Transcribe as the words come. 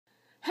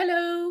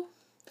Hello!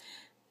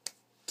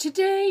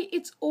 Today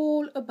it's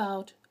all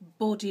about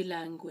body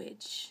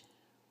language.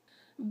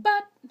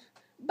 But,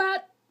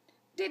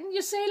 didn't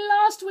you say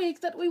last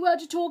week that we were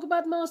to talk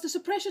about master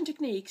suppression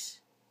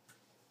techniques?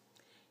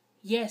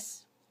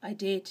 Yes, I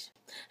did.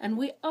 And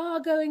we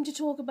are going to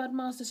talk about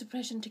master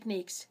suppression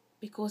techniques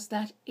because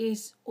that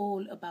is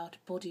all about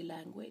body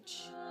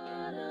language.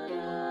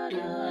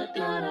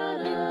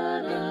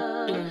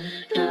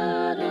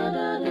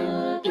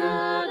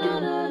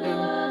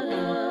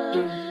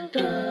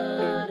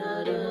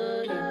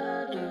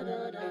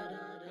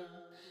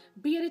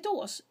 Berit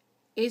Ås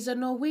is a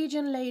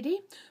Norwegian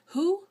lady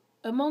who,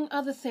 among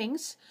other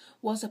things,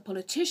 was a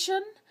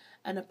politician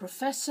and a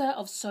professor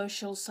of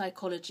social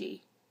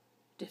psychology.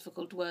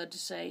 Difficult word to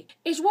say.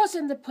 It was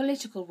in the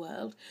political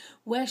world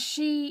where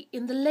she,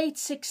 in the late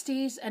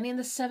 60s and in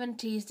the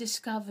 70s,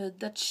 discovered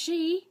that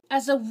she,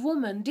 as a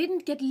woman,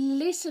 didn't get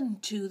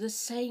listened to the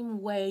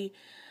same way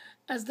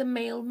as the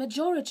male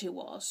majority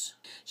was.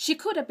 She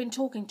could have been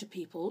talking to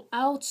people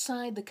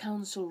outside the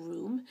council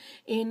room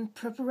in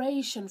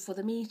preparation for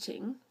the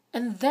meeting,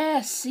 and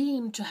there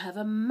seemed to have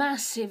a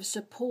massive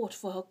support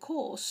for her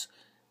cause,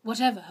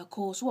 whatever her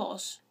cause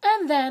was.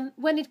 And then,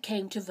 when it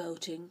came to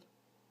voting,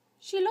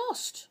 she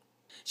lost.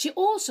 She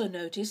also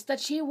noticed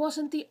that she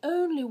wasn't the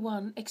only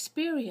one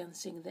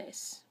experiencing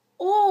this.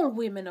 All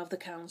women of the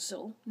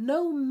council,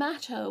 no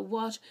matter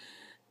what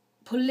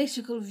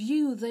political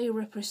view they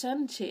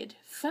represented,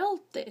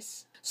 felt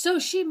this. So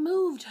she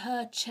moved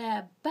her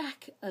chair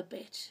back a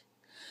bit,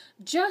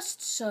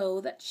 just so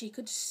that she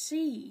could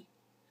see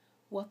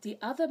what the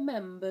other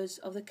members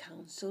of the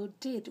council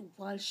did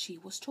while she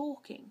was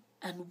talking.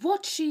 And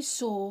what she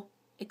saw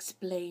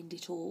explained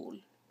it all.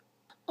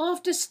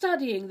 After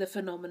studying the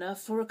phenomena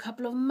for a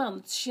couple of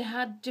months, she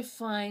had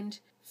defined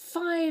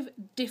 5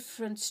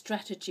 different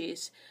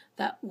strategies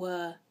that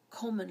were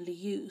commonly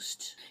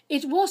used.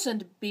 It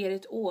wasn't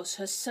Berit Ås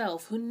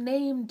herself who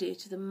named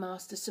it the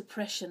master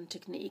suppression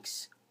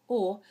techniques,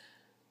 or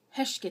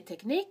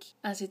hersketeknikk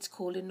as it's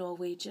called in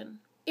Norwegian.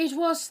 It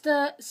was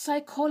the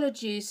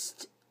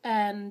psychologist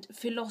and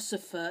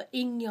philosopher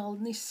Ingjalf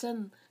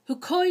Nissen who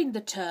coined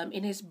the term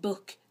in his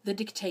book The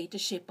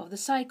Dictatorship of the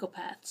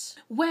Psychopaths,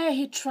 where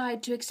he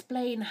tried to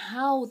explain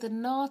how the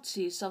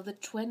Nazis of the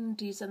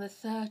 20s and the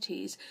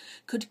 30s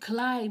could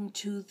climb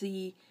to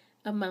the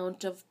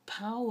amount of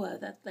power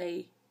that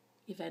they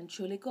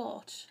eventually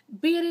got.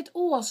 Berit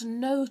Ås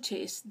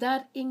noticed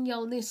that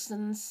Ingjalf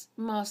Nissen's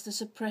master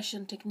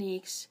suppression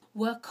techniques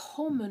were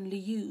commonly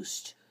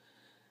used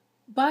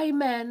by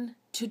men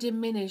to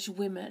diminish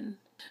women.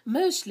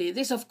 Mostly,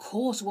 this of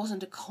course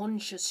wasn't a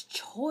conscious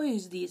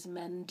choice these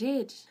men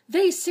did.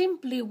 They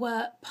simply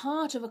were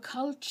part of a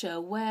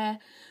culture where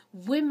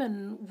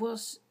women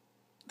was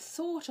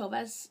thought of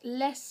as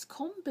less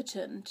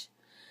competent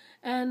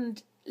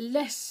and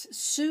less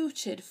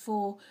suited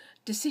for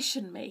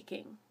decision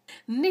making.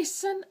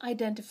 Nissen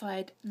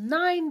identified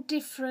 9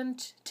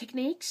 different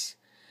techniques,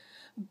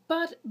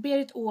 but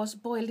Berit Ås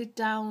boiled it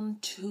down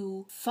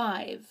to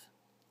 5,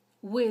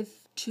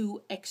 with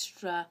 2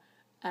 extra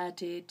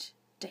added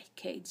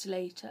decades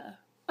later.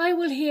 I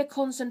will here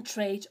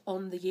concentrate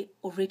on the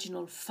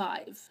original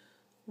 5.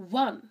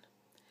 1.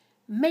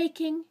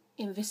 Making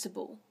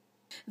invisible.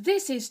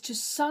 This is to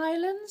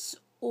silence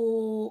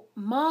or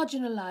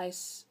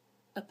marginalize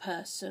a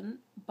person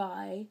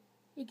by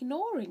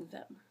ignoring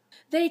them.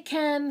 They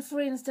can, for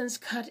instance,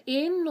 cut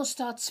in or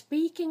start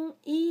speaking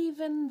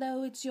even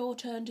though it's your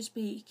turn to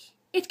speak.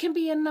 It can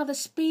be another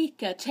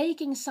speaker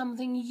taking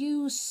something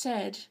you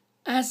said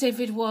as if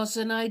it was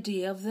an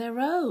idea of their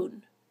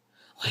own.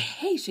 I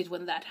hate it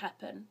when that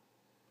happens.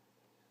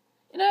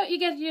 You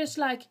get just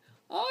like,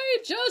 I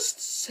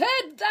just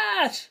said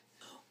that!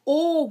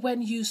 Or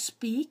when you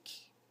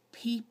speak,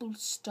 people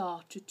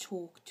start to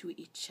talk to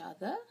each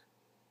other,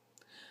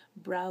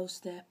 browse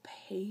their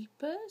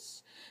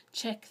papers,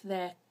 check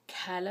their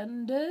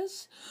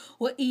calendars,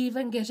 or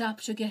even get up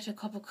to get a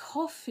cup of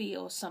coffee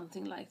or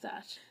something like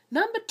that.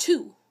 Number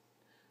 2,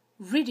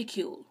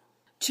 ridicule.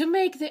 To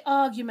make the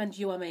argument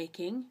you are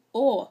making,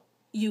 or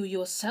you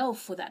yourself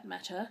for that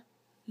matter,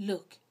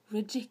 look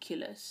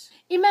ridiculous.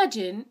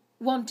 Imagine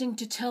wanting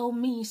to tell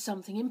me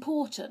something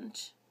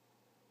important,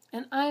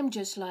 and I'm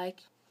just like,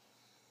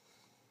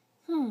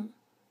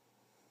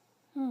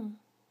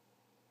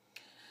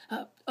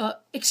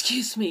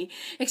 excuse me,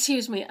 it's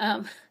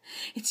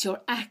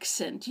your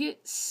accent. You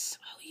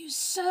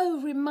so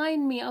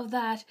remind me of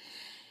that,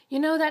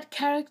 that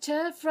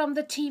character from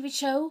the TV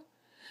show?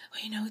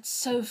 It's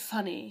so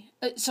funny.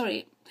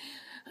 Sorry,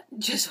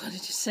 just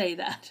wanted to say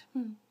that.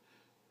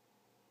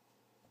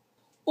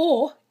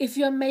 Or if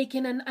you're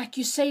making an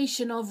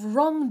accusation of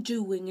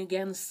wrongdoing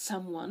against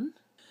someone,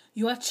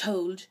 you are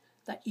told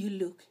that you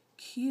look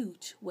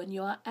cute when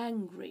you are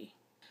angry.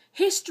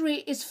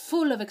 History is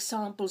full of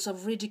examples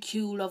of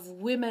ridicule of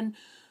women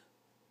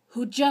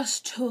who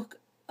just took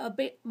a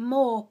bit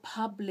more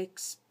public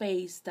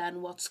space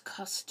than what's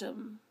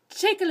custom.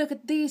 Take a look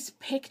at these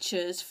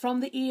pictures from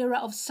the era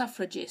of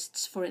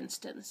suffragists, for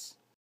instance.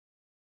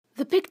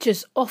 The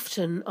pictures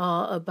often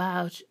are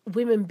about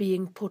women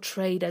being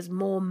portrayed as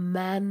more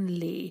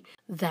manly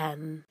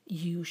than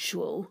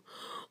usual,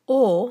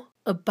 or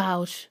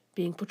about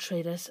being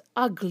portrayed as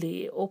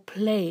ugly or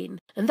plain.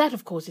 And that,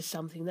 of course, is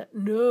something that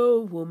no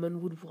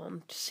woman would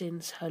want,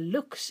 since her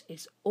looks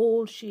is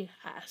all she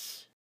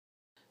has.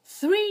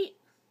 3.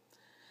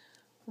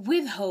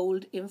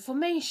 Withhold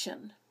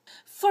information.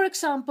 For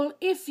example,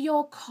 if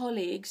your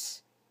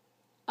colleagues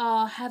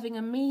are having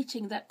a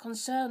meeting that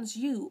concerns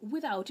you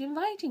without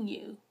inviting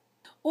you,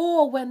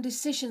 or when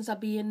decisions are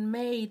being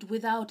made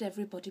without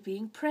everybody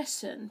being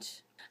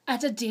present,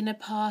 at a dinner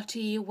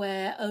party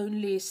where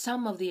only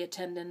some of the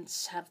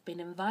attendants have been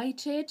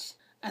invited,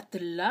 at the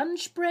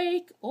lunch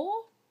break,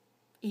 or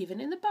even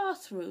in the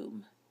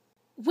bathroom.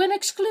 When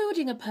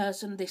excluding a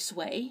person this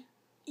way,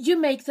 you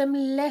make them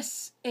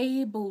less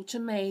able to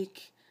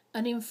make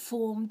an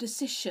informed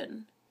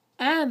decision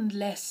and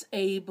less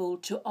able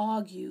to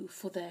argue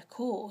for their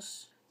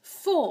cause.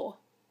 4.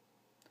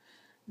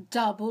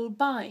 Double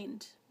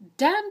bind.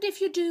 Damned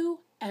if you do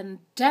and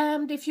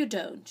damned if you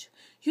don't.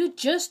 You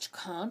just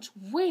can't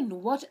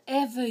win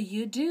whatever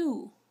you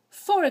do.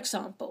 For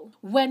example,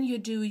 when you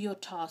do your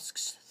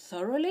tasks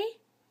thoroughly,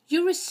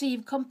 you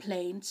receive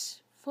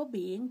complaints for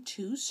being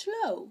too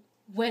slow.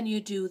 When you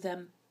do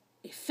them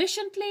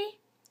efficiently,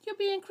 you're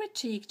being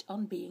critiqued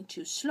on being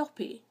too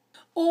sloppy.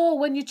 Or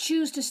when you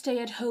choose to stay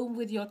at home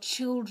with your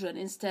children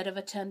instead of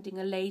attending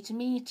a late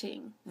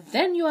meeting,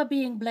 then you are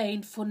being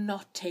blamed for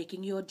not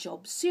taking your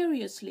job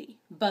seriously.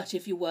 But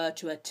if you were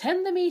to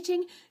attend the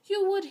meeting,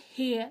 you would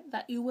hear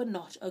that you were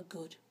not a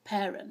good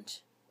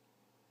parent.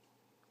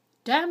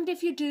 Damned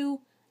if you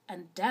do,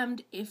 and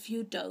damned if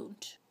you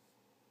don't.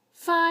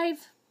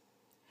 5.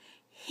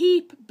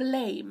 Heap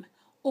blame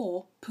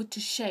or put to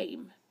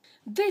shame.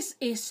 This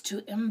is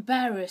to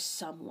embarrass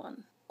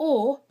someone,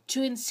 or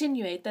to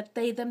insinuate that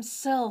they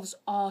themselves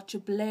are to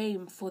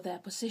blame for their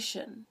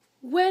position.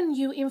 When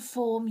you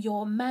inform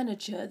your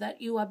manager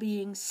that you are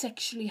being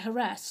sexually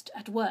harassed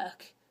at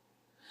work,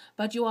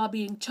 but you are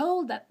being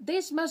told that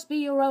this must be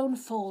your own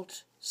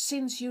fault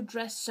since you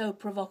dress so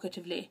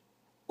provocatively.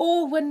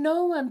 Or when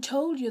no one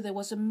told you there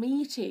was a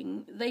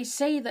meeting, they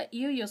say that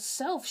you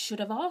yourself should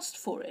have asked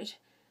for it,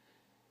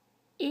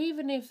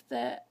 even if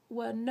there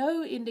were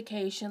no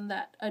indication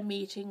that a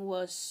meeting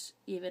was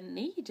even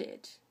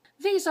needed.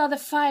 These are the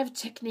 5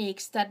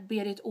 techniques that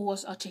Berit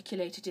Ås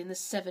articulated in the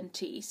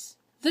 70s.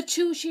 The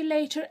 2 she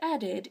later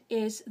added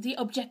is the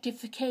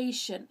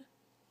objectification,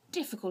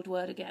 difficult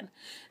word again,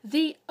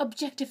 the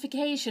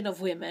objectification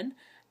of women,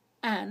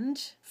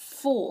 and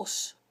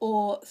force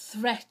or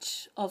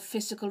threat of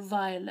physical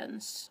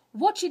violence.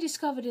 What she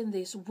discovered in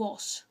this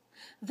was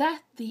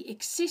that the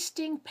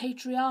existing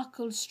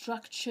patriarchal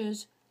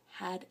structures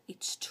had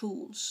its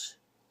tools.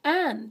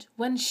 And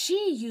when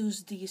she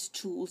used these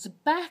tools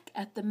back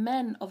at the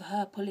men of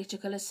her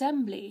political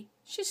assembly,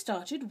 she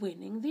started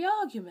winning the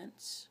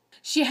arguments.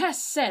 She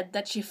has said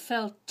that she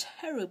felt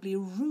terribly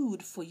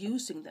rude for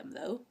using them,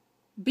 though,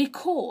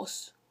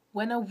 because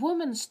when a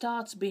woman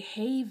starts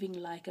behaving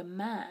like a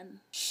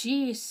man,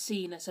 she is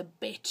seen as a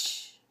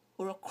bitch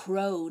or a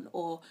crone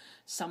or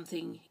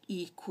something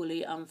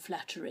equally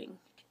unflattering.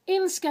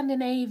 In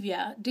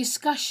Scandinavia,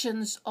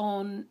 discussions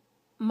on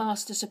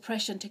master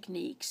suppression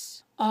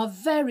techniques are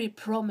very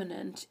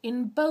prominent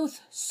in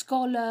both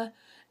scholar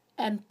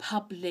and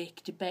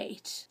public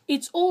debate.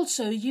 It's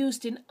also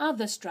used in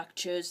other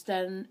structures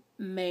than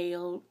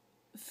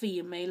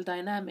male-female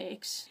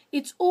dynamics.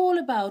 It's all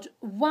about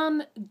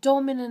one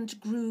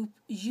dominant group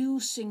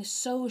using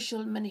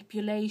social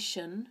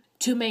manipulation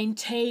to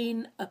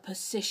maintain a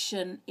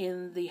position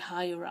in the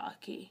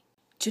hierarchy.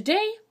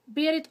 Today,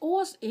 Berit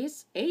Ås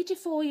is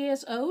 84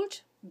 years old,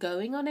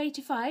 going on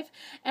 85,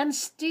 and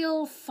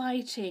still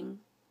fighting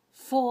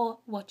for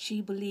what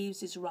she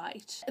believes is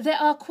right. There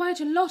are quite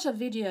a lot of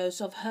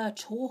videos of her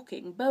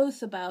talking,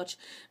 both about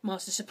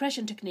master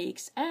suppression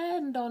techniques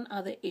and on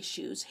other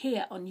issues,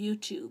 here on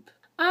YouTube.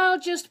 I'll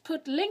just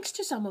put links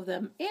to some of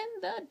them in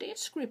the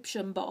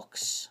description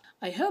box.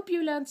 I hope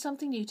you learned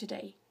something new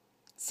today.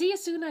 See you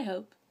soon, I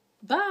hope.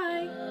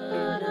 Bye!